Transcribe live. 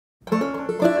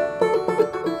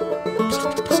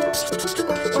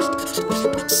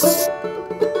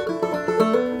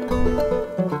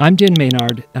I'm Dan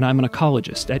Maynard, and I'm an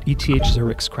ecologist at ETH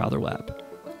Zürich's Crowther lab.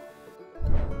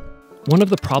 One of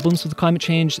the problems with climate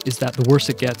change is that the worse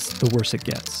it gets, the worse it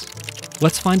gets.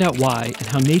 Let's find out why and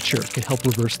how nature can help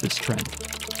reverse this trend.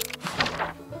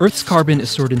 Earth's carbon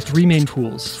is stored in three main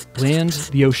pools: land,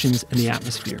 the oceans, and the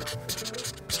atmosphere.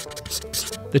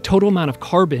 The total amount of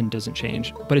carbon doesn't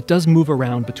change, but it does move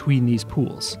around between these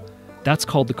pools. That's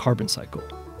called the carbon cycle.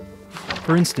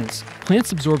 For instance,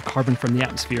 plants absorb carbon from the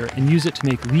atmosphere and use it to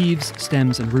make leaves,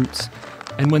 stems, and roots.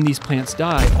 And when these plants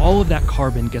die, all of that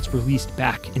carbon gets released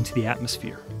back into the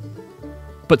atmosphere.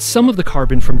 But some of the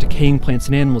carbon from decaying plants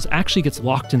and animals actually gets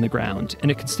locked in the ground, and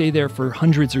it can stay there for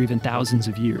hundreds or even thousands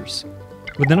of years.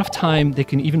 With enough time, they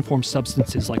can even form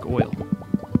substances like oil.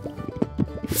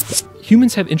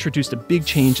 Humans have introduced a big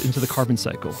change into the carbon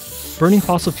cycle. Burning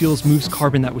fossil fuels moves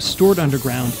carbon that was stored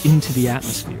underground into the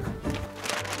atmosphere.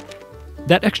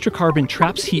 That extra carbon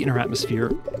traps heat in our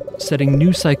atmosphere, setting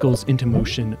new cycles into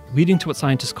motion, leading to what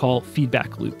scientists call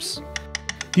feedback loops.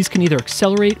 These can either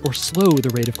accelerate or slow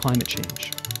the rate of climate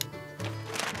change.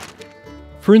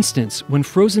 For instance, when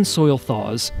frozen soil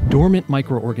thaws, dormant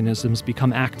microorganisms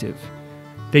become active.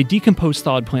 They decompose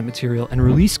thawed plant material and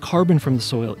release carbon from the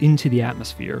soil into the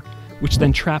atmosphere, which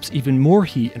then traps even more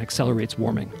heat and accelerates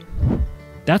warming.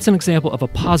 That's an example of a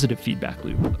positive feedback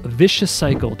loop, a vicious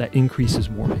cycle that increases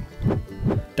warming.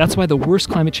 That's why the worse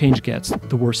climate change gets,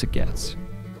 the worse it gets.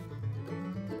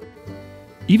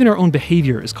 Even our own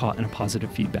behavior is caught in a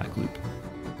positive feedback loop.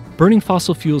 Burning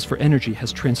fossil fuels for energy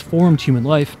has transformed human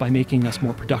life by making us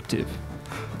more productive.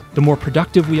 The more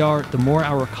productive we are, the more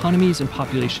our economies and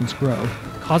populations grow,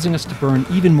 causing us to burn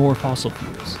even more fossil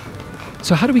fuels.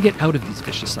 So how do we get out of these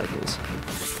vicious cycles?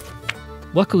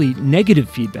 Luckily, negative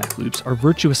feedback loops are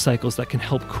virtuous cycles that can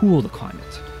help cool the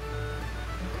climate.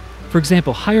 For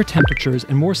example, higher temperatures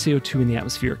and more CO2 in the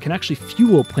atmosphere can actually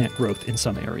fuel plant growth in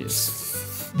some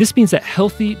areas. This means that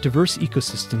healthy, diverse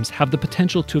ecosystems have the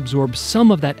potential to absorb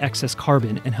some of that excess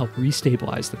carbon and help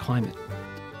restabilize the climate.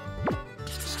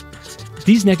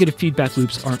 These negative feedback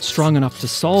loops aren't strong enough to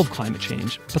solve climate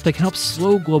change, but they can help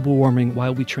slow global warming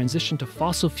while we transition to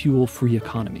fossil fuel-free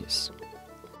economies.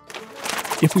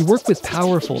 If we work with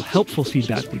powerful, helpful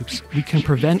feedback loops, we can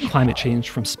prevent climate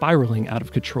change from spiraling out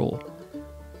of control.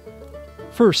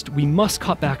 First, we must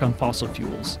cut back on fossil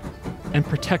fuels and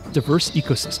protect diverse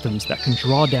ecosystems that can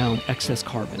draw down excess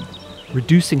carbon,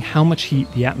 reducing how much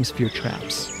heat the atmosphere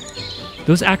traps.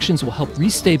 Those actions will help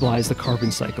restabilize the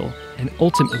carbon cycle and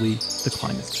ultimately the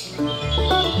climate.